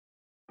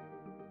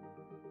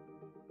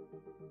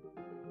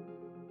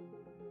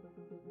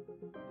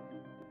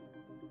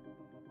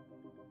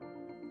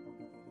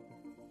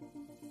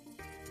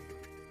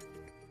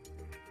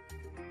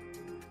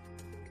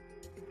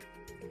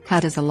How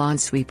does a lawn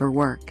sweeper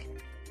work?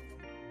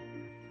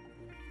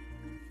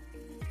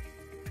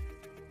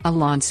 A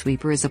lawn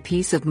sweeper is a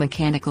piece of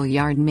mechanical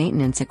yard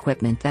maintenance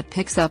equipment that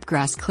picks up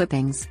grass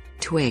clippings,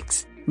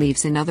 twigs,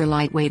 leaves and other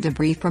lightweight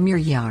debris from your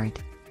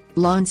yard.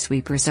 Lawn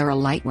sweepers are a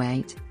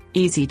lightweight,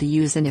 easy to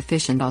use and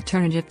efficient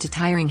alternative to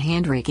tiring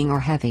hand raking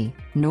or heavy,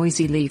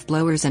 noisy leaf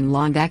blowers and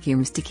lawn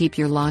vacuums to keep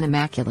your lawn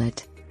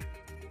immaculate.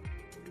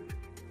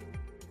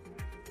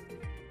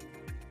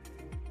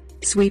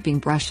 Sweeping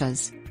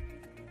brushes.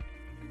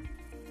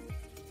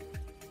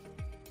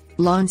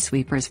 Lawn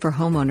sweepers for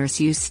homeowners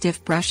use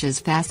stiff brushes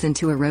fastened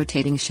to a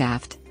rotating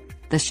shaft.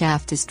 The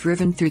shaft is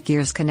driven through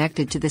gears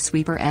connected to the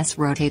sweeper's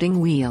rotating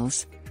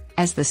wheels.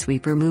 As the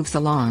sweeper moves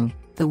along,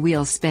 the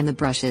wheels spin the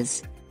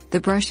brushes. The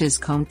brushes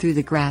comb through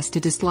the grass to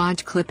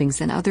dislodge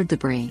clippings and other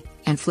debris,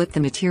 and flip the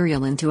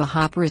material into a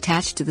hopper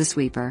attached to the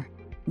sweeper.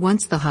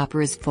 Once the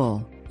hopper is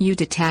full, you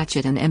detach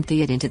it and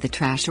empty it into the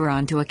trash or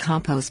onto a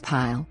compost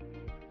pile.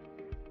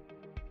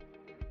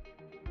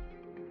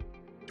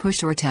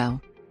 Push or tow.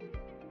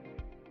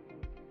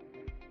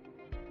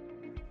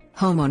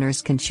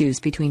 Homeowners can choose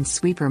between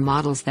sweeper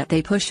models that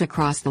they push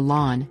across the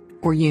lawn,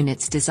 or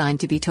units designed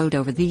to be towed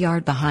over the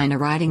yard behind a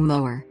riding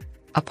mower.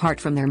 Apart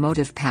from their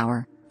motive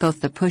power,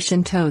 both the push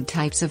and tow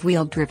types of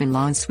wheel-driven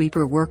lawn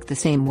sweeper work the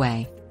same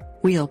way.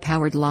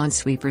 Wheel-powered lawn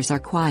sweepers are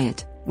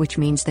quiet, which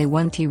means they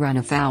won't run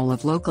afoul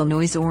of local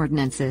noise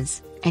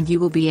ordinances, and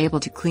you will be able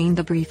to clean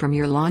debris from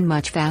your lawn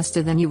much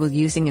faster than you will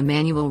using a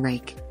manual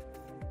rake.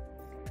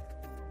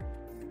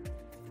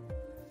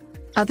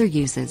 Other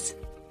uses.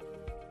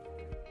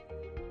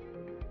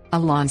 A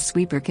lawn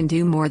sweeper can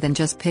do more than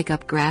just pick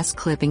up grass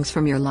clippings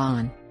from your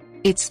lawn.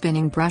 Its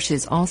spinning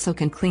brushes also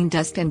can clean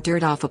dust and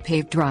dirt off a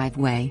paved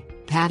driveway,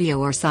 patio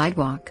or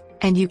sidewalk,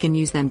 and you can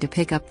use them to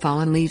pick up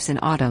fallen leaves in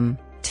autumn,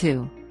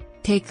 too.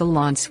 Take the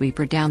lawn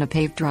sweeper down a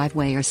paved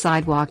driveway or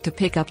sidewalk to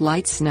pick up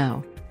light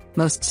snow.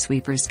 Most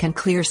sweepers can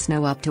clear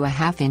snow up to a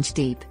half-inch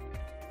deep.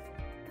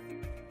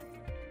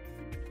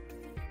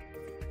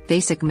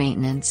 Basic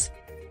maintenance.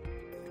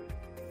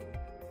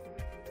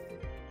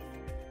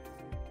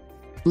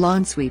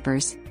 Lawn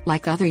sweepers,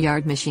 like other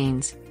yard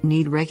machines,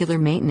 need regular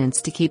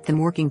maintenance to keep them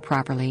working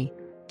properly.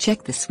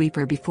 Check the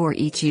sweeper before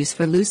each use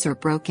for loose or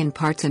broken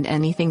parts and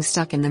anything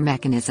stuck in the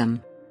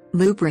mechanism.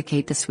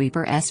 Lubricate the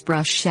sweeper's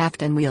brush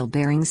shaft and wheel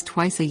bearings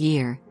twice a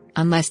year,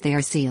 unless they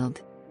are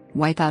sealed.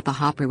 Wipe out the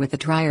hopper with a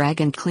dry rag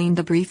and clean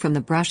debris from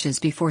the brushes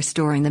before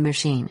storing the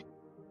machine.